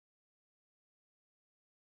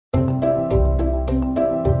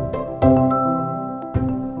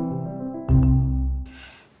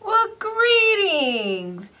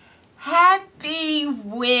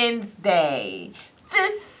Wednesday.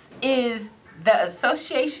 This is the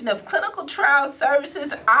Association of Clinical Trial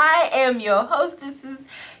Services. I am your hostess,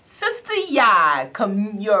 Sister Ya,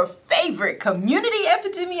 your favorite community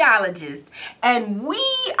epidemiologist, and we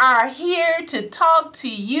are here to talk to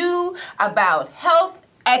you about health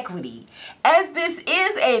equity. As this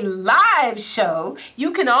is a live show,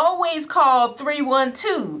 you can always call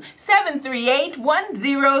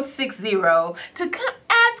 312-738-1060 to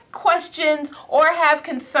ask questions or have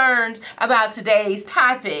concerns about today's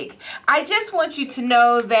topic. I just want you to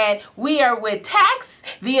know that we are with Tacts,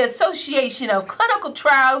 the Association of Clinical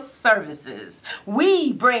Trial Services.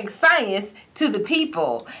 We bring science to the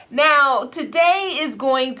people. Now, today is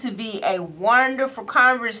going to be a wonderful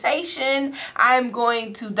conversation. I'm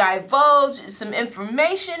going to divulge some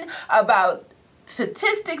information about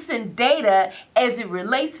statistics and data as it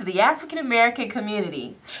relates to the African American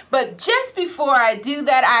community. But just before I do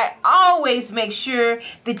that, I always make sure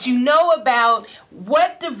that you know about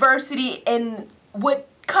what diversity and what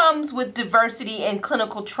comes with diversity in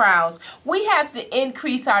clinical trials. We have to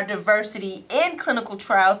increase our diversity in clinical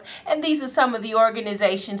trials, and these are some of the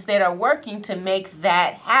organizations that are working to make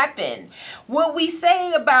that happen. What we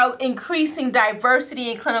say about increasing diversity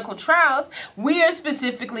in clinical trials, we are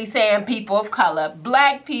specifically saying people of color,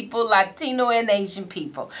 Black people, Latino and Asian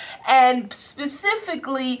people, and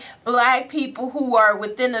specifically Black people who are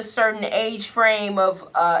within a certain age frame of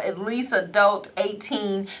at least adult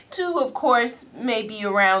 18 to, of course, maybe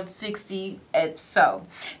around 60 if so.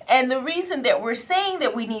 And the reason that we're saying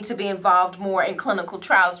that we need to be involved more in clinical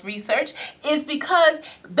trials research is because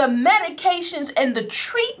the medications and the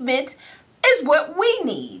treatment is what we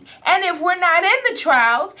need. And if we're not in the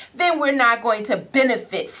trials, then we're not going to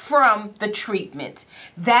benefit from the treatment.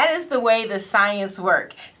 That is the way the science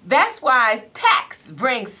works. That's why Tacts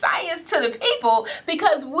brings science to the people,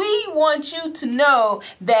 because we want you to know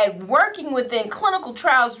that working within clinical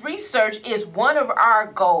trials research is one of our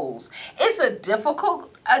goals. It's a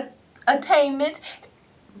difficult attainment,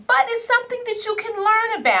 but it's something that you can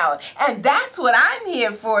learn about. And that's what I'm here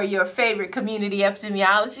for, your favorite community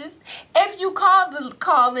epidemiologist. If you call the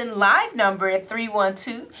call-in live number at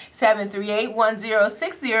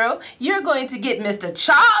 312-738-1060, you're going to get Mr.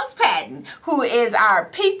 Charles Patton, who is our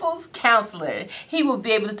people's counselor. He will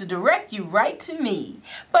be able to direct you right to me.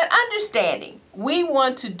 But understanding, we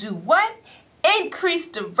want to do what? Increase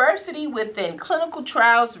diversity within clinical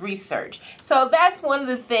trials research. So that's one of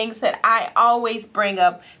the things that I always bring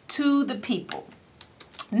up to the people.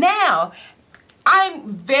 Now, I'm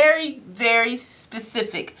very, very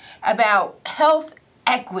specific about health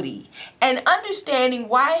equity and understanding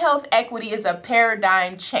why health equity is a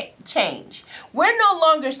paradigm change. We're no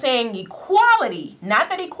longer saying equality, not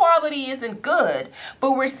that equality isn't good,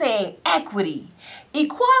 but we're saying equity.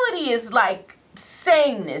 Equality is like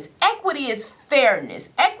sameness. Equity is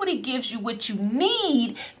fairness. Equity gives you what you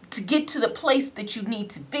need to get to the place that you need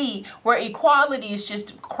to be, where equality is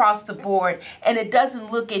just across the board and it doesn't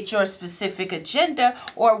look at your specific agenda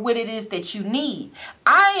or what it is that you need.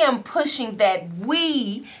 I am pushing that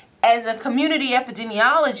we, as a community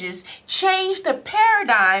epidemiologist, change the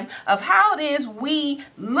paradigm of how it is we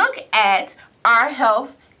look at our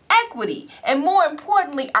health equity, and more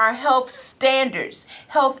importantly, our health standards,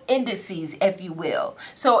 health indices, if you will.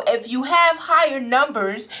 So if you have higher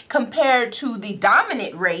numbers compared to the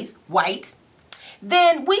dominant race, whites,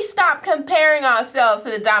 then we stop comparing ourselves to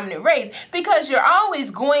the dominant race, because you're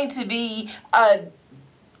always going to be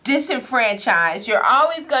disenfranchised. You're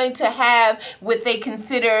always going to have what they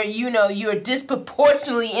consider, you're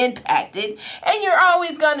disproportionately impacted, and you're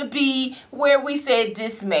always going to be where we say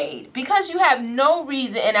dismayed, because you have no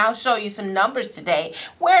reason, and I'll show you some numbers today,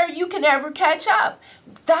 where you can ever catch up.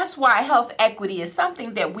 That's why health equity is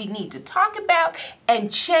something that we need to talk about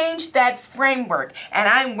and change that framework. And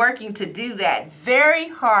I'm working to do that very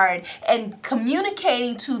hard and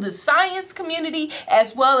communicating to the science community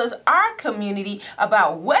as well as our community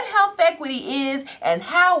about what health equity is and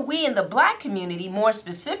how we in the Black community, more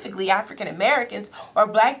specifically African Americans or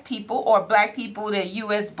Black people that are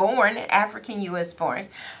U.S. born, African U.S. borns,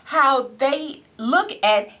 how they look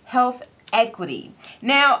at health equity.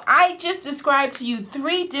 Now, I just described to you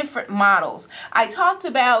 3 different models. I talked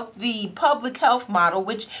about the public health model,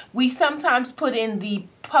 which we sometimes put in the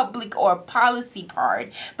public or policy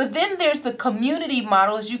part, but then there's the community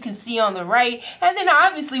model, as you can see on the right, and then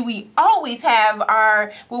obviously we always have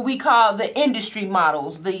our what we call the industry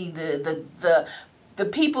models, the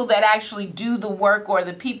people that actually do the work, or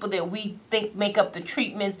the people that we think make up the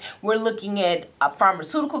treatments. We're looking at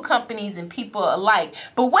pharmaceutical companies and people alike.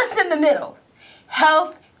 But what's in the middle?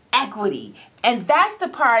 Health equity. And that's the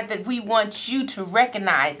part that we want you to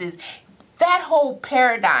recognize is that whole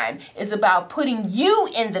paradigm is about putting you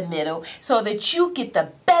in the middle so that you get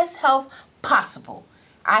the best health possible.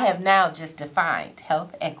 I have now just defined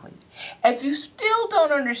health equity. If you still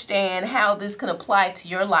don't understand how this can apply to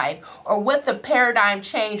your life or what the paradigm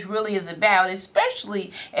change really is about,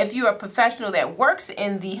 especially if you're a professional that works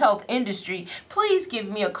in the health industry, please give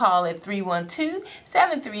me a call at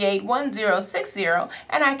 312-738-1060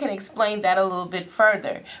 and I can explain that a little bit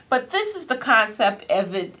further. But this is the concept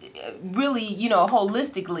of it really,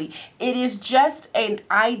 holistically. It is just an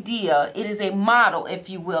idea. It is a model, if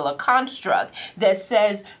you will, a construct that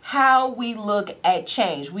says how we look at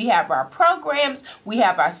change. We have our programs, we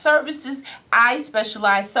have our services. I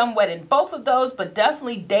specialize somewhat in both of those, but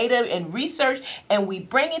definitely data and research, and we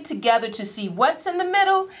bring it together to see what's in the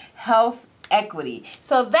middle, health equity.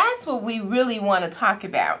 So that's what we really want to talk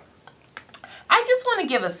about. I just want to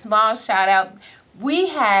give a small shout out. We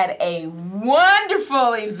had a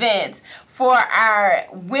wonderful event for our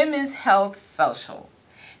Women's Health Social.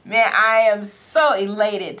 Man, I am so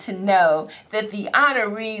elated to know that the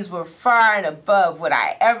honorees were far and above what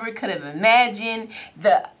I ever could have imagined.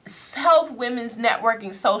 The Health Women's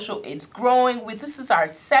Networking Social, it's growing. This is our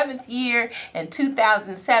 7th year in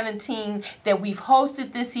 2017 that we've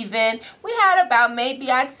hosted this event. We had about maybe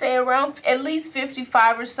I'd say around at least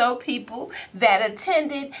 55 or so people that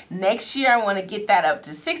attended. Next year I want to get that up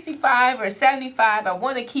to 65 or 75. I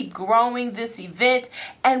want to keep growing this event.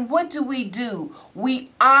 And what do? We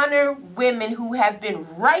honor women who have been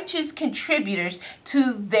righteous contributors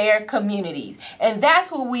to their communities. And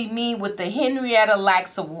that's what we mean with the Henrietta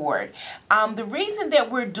Lacks Award. The reason that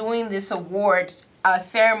we're doing this award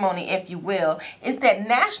ceremony, if you will, is that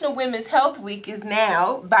National Women's Health Week is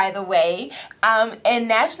now, by the way, and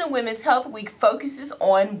National Women's Health Week focuses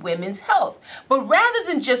on women's health. But rather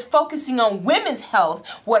than just focusing on women's health,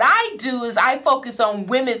 what I do is I focus on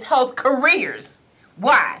women's health careers.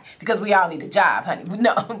 Why? Because we all need a job, honey.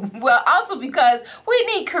 No, well, also because we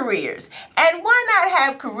need careers. And why not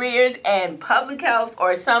have careers in public health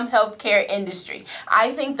or some healthcare industry?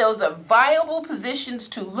 I think those are viable positions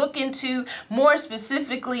to look into. More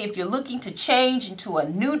specifically, if you're looking to change into a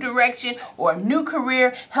new direction or a new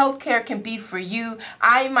career, healthcare can be for you.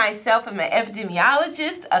 I myself am an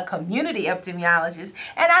epidemiologist, a community epidemiologist,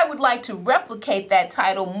 and I would like to replicate that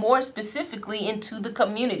title more specifically into the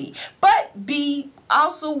community, but be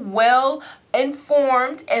also well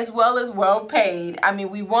informed as well as well paid. I mean,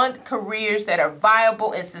 we want careers that are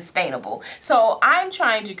viable and sustainable. So I'm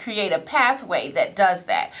trying to create a pathway that does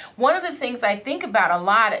that. One of the things I think about a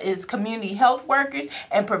lot is community health workers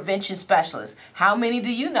and prevention specialists. How many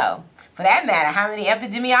do you know? For that matter, how many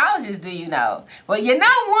epidemiologists do you know? Well, you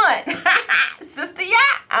know one. Sister Ya,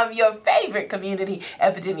 I'm your favorite community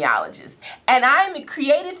epidemiologist. And I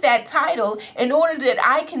created that title in order that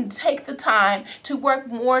I can take the time to work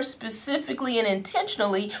more specifically and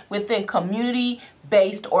intentionally within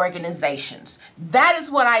community-based organizations. That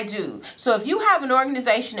is what I do. So if you have an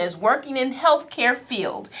organization that's working in healthcare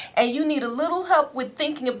field and you need a little help with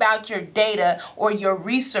thinking about your data or your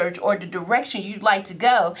research or the direction you'd like to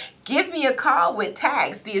go, give me a call with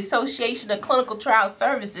Tacts, the Association of Clinical Trial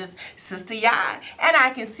Services, Sister Ya, and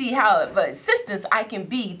I can see how of assistance I can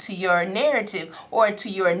be to your narrative or to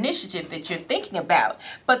your initiative that you're thinking about.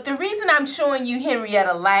 But the reason I'm showing you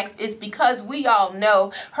Henrietta Lacks is because we all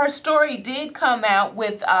know her story did come out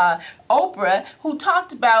with Oprah, who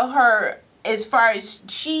talked about her as far as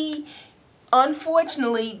she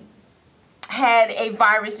unfortunately had a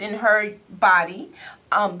virus in her body.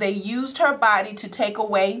 They used her body to take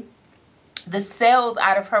away the cells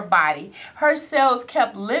out of her body. Her cells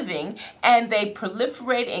kept living and they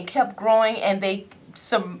proliferated and kept growing, and they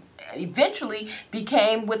eventually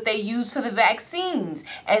became what they used for the vaccines,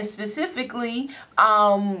 and specifically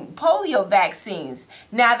polio vaccines.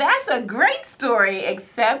 Now that's a great story,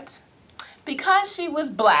 except because she was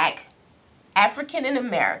black, African in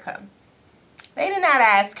America, they did not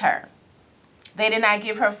ask her. They did not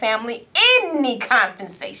give her family any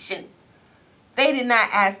compensation. They did not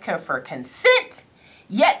ask her for consent,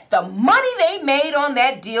 yet the money they made on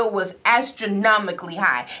that deal was astronomically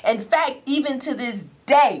high. In fact, even to this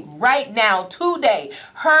day, right now, today,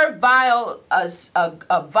 her vial,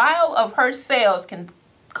 a vial of her cells can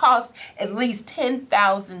cost at least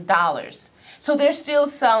 $10,000. So they're still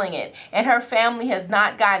selling it, and her family has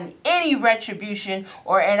not gotten any retribution,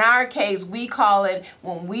 or in our case, we call it,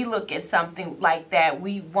 when we look at something like that,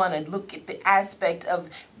 we want to look at the aspect of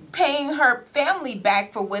paying her family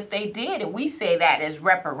back for what they did, and we say that as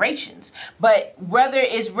reparations. But whether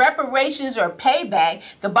it's reparations or payback,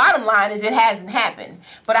 the bottom line is it hasn't happened.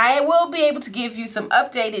 But I will be able to give you some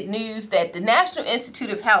updated news that the National Institute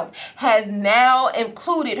of Health has now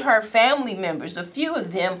included her family members, a few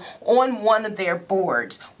of them, on one of their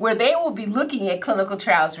boards where they will be looking at clinical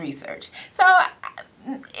trials research. So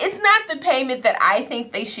it's not the payment that I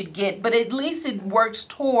think they should get, but at least it works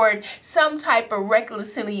toward some type of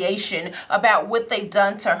reconciliation about what they've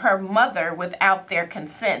done to her mother without their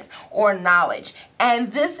consent or knowledge.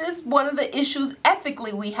 And this is one of the issues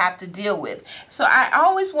ethically we have to deal with. So I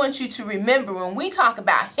always want you to remember when we talk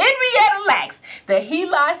about Henrietta Lacks, the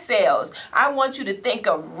HeLa cells, I want you to think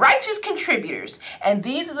of righteous contributors. And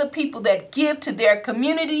these are the people that give to their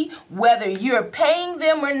community, whether you're paying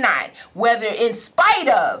them or not, whether in spite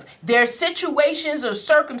of their situations or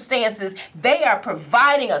circumstances, they are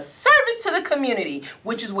providing a service to the community,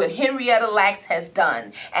 which is what Henrietta Lacks has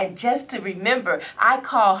done. And just to remember, I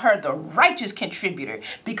call her the righteous contributor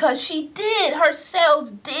because her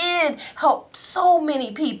cells did help so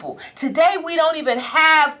many people. Today we don't even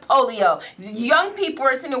have polio. Young people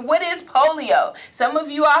are saying, what is polio? Some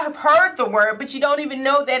of you all have heard the word, but you don't even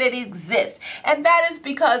know that it exists. And that is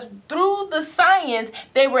because through the science,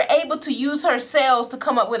 they were able to use her cells to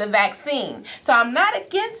come up with a vaccine. So I'm not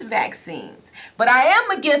against vaccines, but I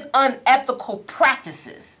am against unethical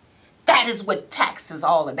practices. That is what Tacts is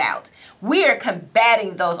all about. We are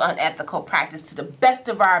combating those unethical practices to the best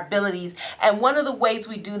of our abilities, and one of the ways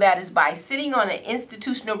we do that is by sitting on an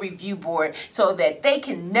institutional review board so that they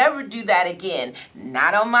can never do that again.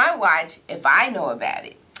 Not on my watch if I know about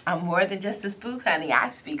it. I'm more than just a spook, honey. I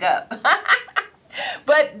speak up.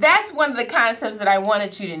 But that's one of the concepts that I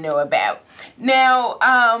wanted you to know about. Now,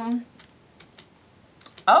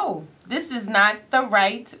 oh, this is not the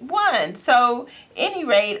right one. So, any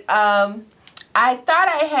rate, I thought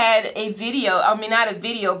I had a video, I mean not a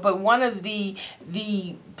video, but one of the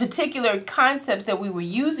particular concepts that we were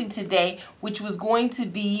using today, which was going to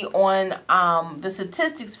be on the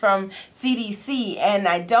statistics from CDC, and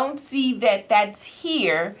I don't see that that's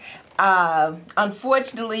here.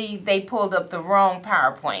 Unfortunately, they pulled up the wrong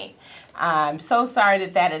PowerPoint. I'm so sorry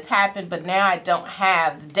that that has happened, but now I don't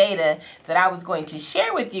have the data that I was going to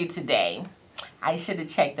share with you today. I should have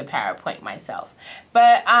checked the PowerPoint myself.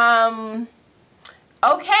 But,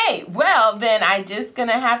 okay, well, then I'm just going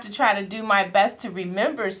to have to try to do my best to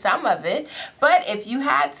remember some of it. But if you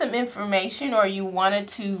had some information or you wanted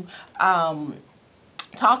to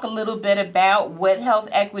talk a little bit about what health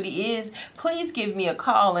equity is, please give me a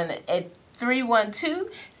call at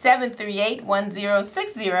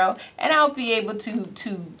 312-738-1060, and I'll be able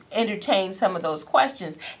to entertain some of those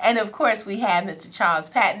questions. And of course, we have Mr. Charles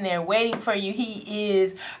Patton there waiting for you. He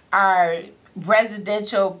is our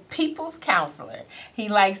residential people's counselor. He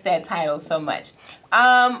likes that title so much.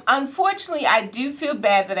 Unfortunately, I do feel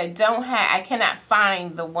bad that I cannot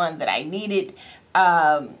find the one that I needed.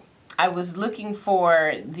 I was looking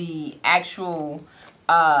for the actual,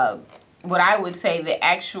 what I would say the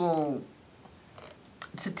actual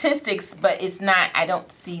statistics, but it's not, I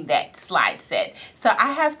don't see that slide set. So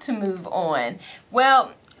I have to move on.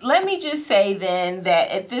 Well, let me just say then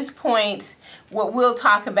that at this point, what we'll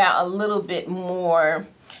talk about a little bit more,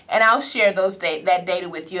 and I'll share that data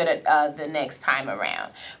with you at the next time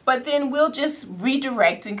around. But then we'll just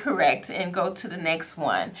redirect and correct and go to the next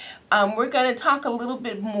one. We're going to talk a little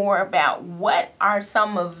bit more about what are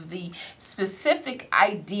some of the specific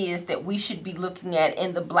ideas that we should be looking at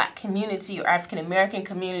in the Black community or African American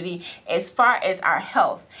community as far as our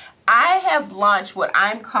health. I have launched what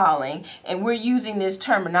I'm calling, and we're using this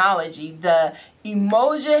terminology, the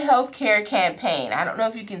Emoja Healthcare Campaign. I don't know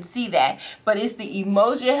if you can see that, but it's the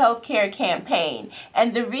Emoja Healthcare Campaign.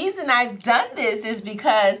 And the reason I've done this is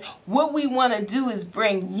because what we want to do is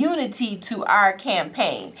bring unity to our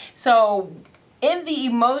campaign. So in the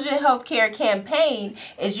Emoja Healthcare Campaign,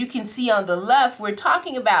 as you can see on the left, we're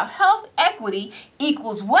talking about health equity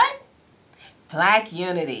equals what? Black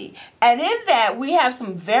unity. And in that, we have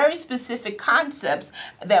some very specific concepts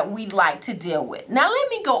that we'd like to deal with. Now, let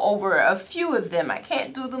me go over a few of them. I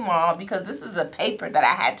can't do them all because this is a paper that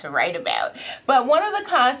I had to write about. But one of the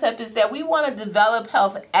concepts is that we want to develop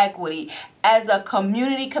health equity as a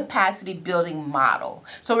community capacity building model.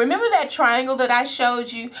 So remember that triangle that I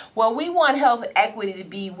showed you? Well, we want health equity to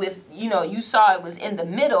be with, you saw it was in the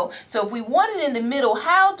middle. So if we want it in the middle,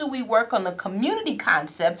 how do we work on the community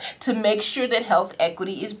concept to make sure that health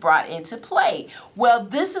equity is brought into play? Well,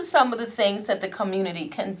 this is some of the things that the community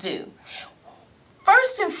can do.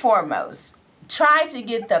 First and foremost, try to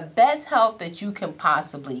get the best health that you can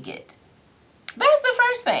possibly get. That's the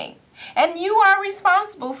first thing. And you are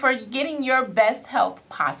responsible for getting your best health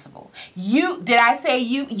possible. You, did I say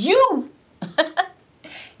you? You,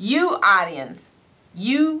 you audience,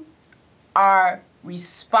 you are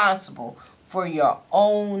responsible for your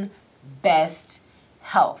own best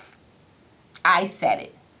health. I said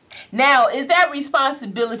it. Now, is that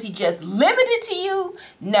responsibility just limited to you?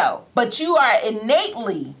 No, but you are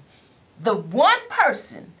innately the one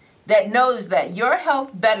person that knows that your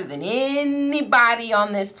health better than anybody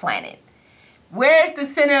on this planet. Where's the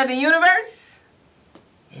center of the universe?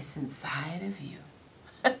 It's inside of you.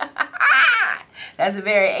 That's a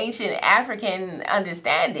very ancient African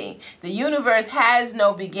understanding. The universe has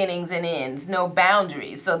no beginnings and ends, no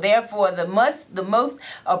boundaries. So therefore, the most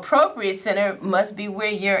appropriate center must be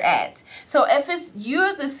where you're at. So if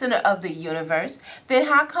you're the center of the universe, then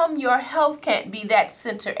how come your health can't be that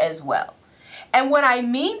center as well? And what I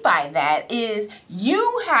mean by that is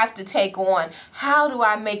you have to take on, how do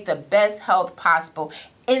I make the best health possible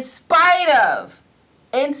in spite of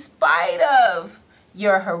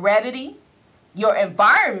your heredity, your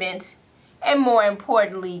environment, and more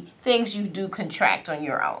importantly, things you do contract on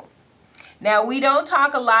your own. Now, we don't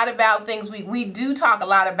talk a lot about things, we do talk a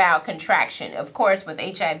lot about contraction, of course, with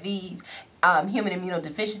HIVs, human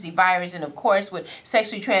immunodeficiency virus, and of course with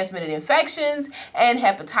sexually transmitted infections and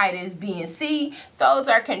hepatitis B and C. Those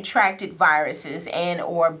are contracted viruses and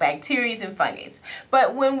or bacteria and fungus.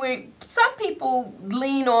 But some people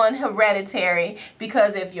lean on hereditary,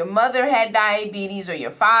 because if your mother had diabetes or your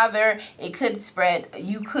father, it could spread.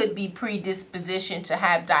 You could be predispositioned to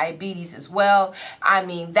have diabetes as well. I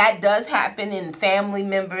mean, that does happen in family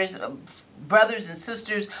members. Brothers and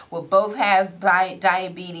sisters will both have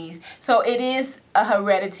diabetes. So it is a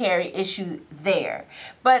hereditary issue there.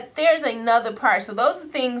 But there's another part. So those are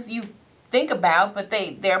things you think about, but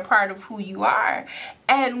they're part of who you are.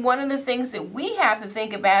 And one of the things that we have to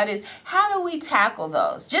think about is, how do we tackle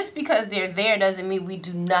those? Just because they're there doesn't mean we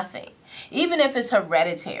do nothing. Even if it's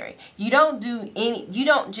hereditary, you don't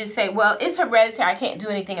just say, well, it's hereditary, I can't do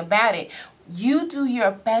anything about it. You do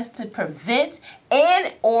your best to prevent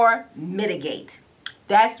and or mitigate.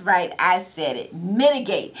 That's right, I said it.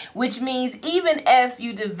 Mitigate, which means even if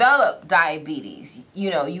you develop diabetes,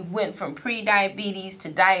 you went from pre-diabetes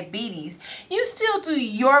to diabetes, you still do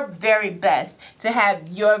your very best to have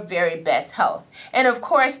your very best health. And of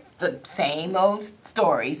course, the same old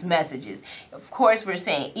stories, messages. Of course, we're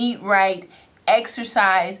saying eat right,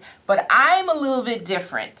 exercise, but I'm a little bit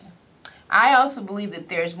different. I also believe that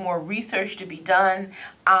there's more research to be done.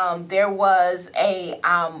 There was an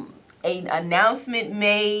announcement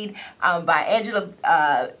made by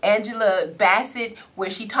Angela Bassett, where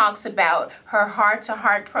she talks about her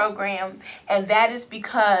heart-to-heart program, and that is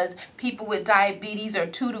because people with diabetes are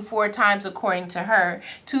 2 to 4 times, according to her,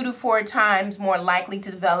 2 to 4 times more likely to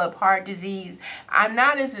develop heart disease. I'm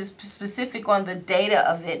not as specific on the data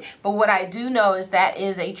of it, but what I do know is that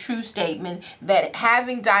is a true statement, that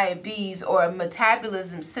having diabetes or a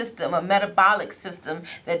metabolism system, a metabolic system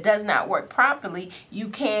that does not work properly,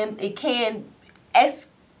 it can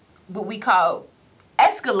what we call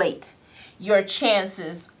escalate your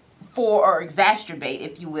chances for, or exacerbate,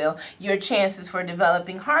 if you will, your chances for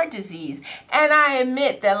developing heart disease. And I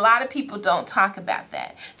admit that a lot of people don't talk about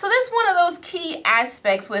that. So that's one of those key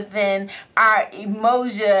aspects within our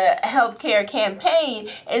Emoja healthcare campaign,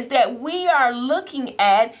 is that we are looking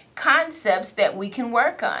at concepts that we can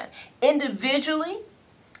work on individually,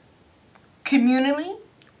 communally,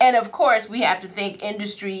 and of course we have to think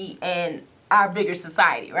industry and our bigger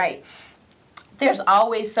society, right? There's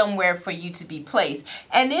always somewhere for you to be placed.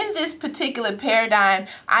 And in this particular paradigm,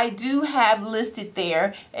 I do have listed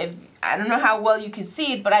there, I don't know how well you can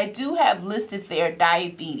see it, but I do have listed there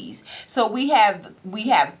diabetes. So we have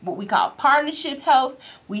what we call partnership health.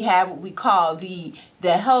 We have what we call the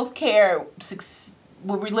healthcare success,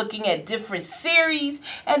 where we're looking at different series,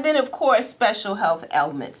 and then of course special health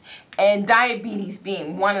elements, and diabetes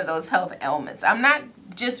being one of those health elements. I'm not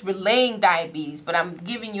just relaying diabetes, but I'm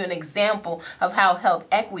giving you an example of how health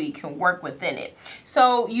equity can work within it.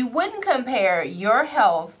 So you wouldn't compare your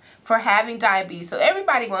health for having diabetes. So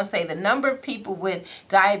everybody wants to say the number of people with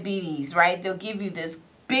diabetes, right? They'll give you this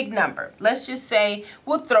big number. Let's just say,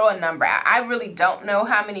 we'll throw a number out. I really don't know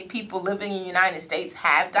how many people living in the United States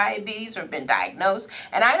have diabetes or been diagnosed,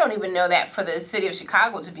 and I don't even know that for the city of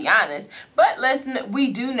Chicago, to be honest, but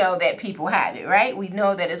we do know that people have it, right? We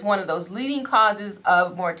know that it's one of those leading causes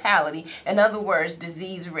of mortality. In other words,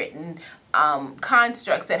 disease-ridden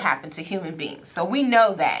constructs that happen to human beings. So we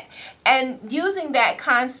know that. And using that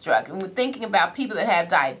construct, and we're thinking about people that have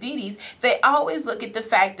diabetes, they always look at the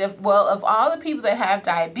fact of, well, of all the people that have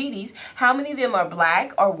diabetes, how many of them are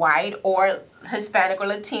black or white or Hispanic or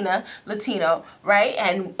Latino, right?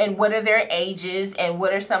 And what are their ages and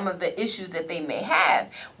what are some of the issues that they may have?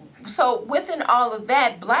 So within all of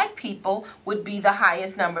that, black people would be the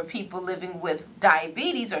highest number of people living with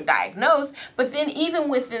diabetes or diagnosed. But then even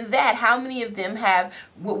within that, how many of them have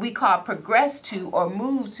what we call progressed to or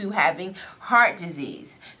moved to having heart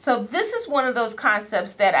disease? So this is one of those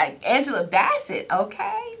concepts that Angela Bassett,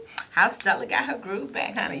 okay? How Stella got her groove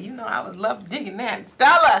back, honey. You know I was love digging that.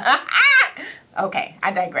 Stella! Okay,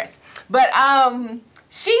 I digress. But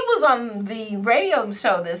she was on the radio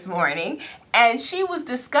show this morning, and she was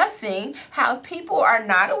discussing how people are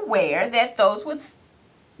not aware that those with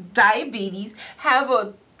diabetes have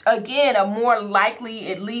a more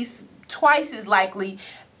likely, at least twice as likely,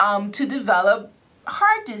 to develop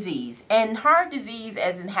heart disease. And heart disease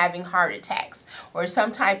as in having heart attacks or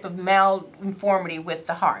some type of malformity with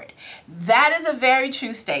the heart. That is a very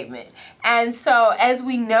true statement. And so as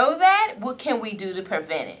we know that, what can we do to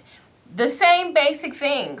prevent it? The same basic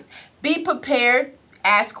things. Be prepared,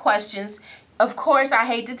 ask questions. Of course, I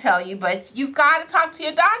hate to tell you, but you've got to talk to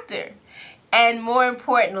your doctor. And more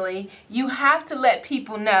importantly, you have to let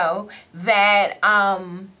people know that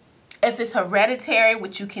if it's hereditary,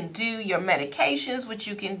 what you can do, your medications, what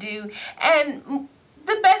you can do, and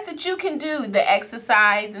the best that you can do, the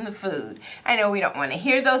exercise and the food. I know we don't want to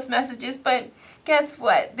hear those messages, but guess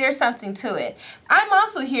what? There's something to it. I'm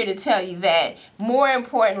also here to tell you that more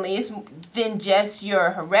importantly, it's than just your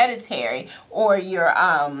hereditary or your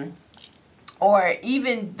or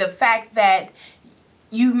even the fact that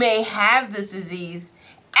you may have this disease.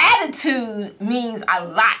 Attitude means a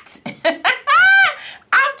lot.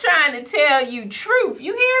 I'm trying to tell you truth.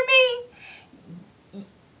 You hear me?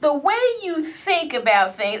 The way you think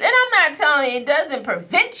about things, and I'm not telling you it doesn't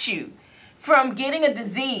prevent you from getting a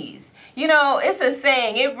disease. You know, it's a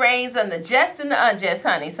saying, it rains on the just and the unjust,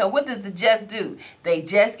 honey. So what does the just do? They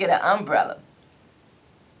just get an umbrella.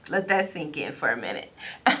 Let that sink in for a minute.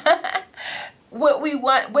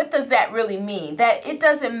 What does that really mean? That it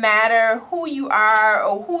doesn't matter who you are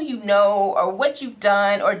or who you know or what you've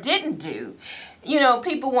done or didn't do. You know,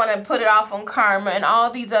 people want to put it off on karma and all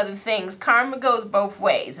these other things. Karma goes both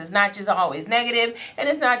ways. It's not just always negative and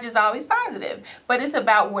it's not just always positive, but it's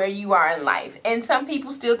about where you are in life. And some people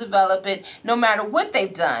still develop it no matter what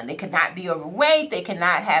they've done. They could not be overweight. They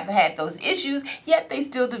cannot have had those issues, yet they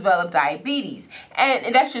still develop diabetes.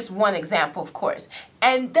 And that's just one example, of course.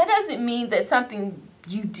 And that doesn't mean that something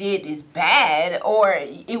you did is bad or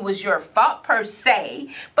it was your fault per se,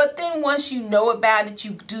 but then once you know about it,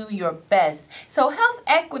 you do your best. So health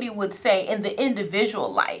equity would say, in the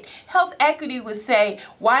individual light, health equity would say,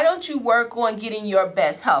 why don't you work on getting your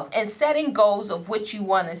best health and setting goals of what you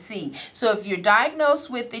want to see. So if you're diagnosed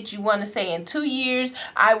with it, you want to say in 2 years,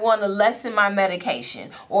 I want to lessen my medication,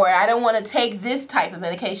 or I don't want to take this type of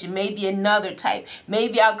medication, maybe another type.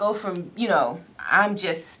 Maybe I'll go from, you know, I'm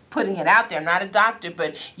just putting it out there, I'm not a doctor,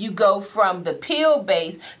 but you go from the pill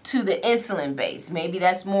base to the insulin base. Maybe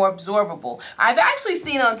that's more absorbable. I've actually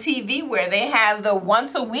seen on TV where they have the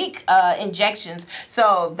once a week injections.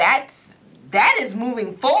 So that is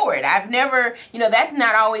moving forward. I've never, you know, that's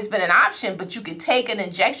not always been an option, but you could take an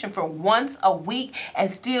injection for once a week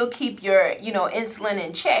and still keep your, you know, insulin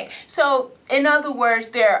in check. So in other words,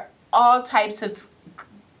 there are all types of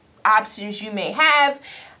options you may have.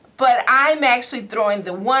 But I'm actually throwing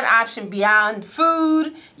the one option beyond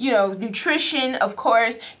food, you know, nutrition, of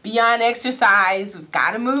course, beyond exercise. We've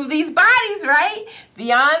got to move these bodies, right?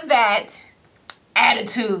 Beyond that,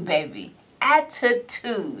 attitude, baby.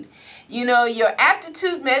 Attitude. You know, your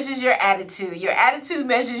aptitude measures your attitude. Your attitude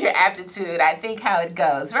measures your aptitude. I think how it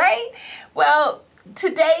goes, right? Well,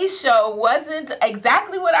 today's show wasn't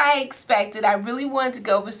exactly what I expected. I really wanted to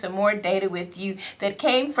go over some more data with you that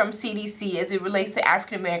came from CDC as it relates to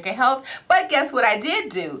African American health. But guess what I did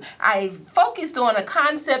do? I focused on a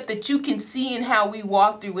concept that you can see in how we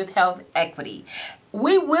walk through with health equity.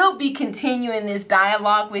 We will be continuing this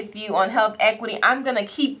dialogue with you on health equity. I'm going to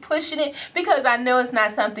keep pushing it because I know it's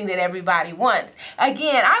not something that everybody wants.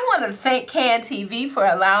 Again, I want to thank CAN TV for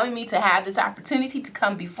allowing me to have this opportunity to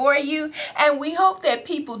come before you. And we hope that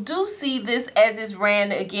people do see this as it's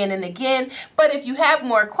ran again and again. But if you have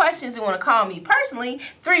more questions and want to call me personally,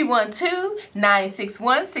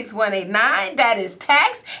 312-961-6189. That is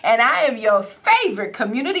Tacts. And I am your favorite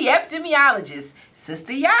community epidemiologist,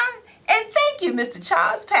 Sister Ya. And thank you, Mr.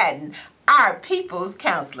 Charles Patton, our people's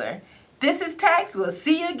counselor. This is Tacts. We'll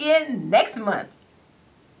see you again next month.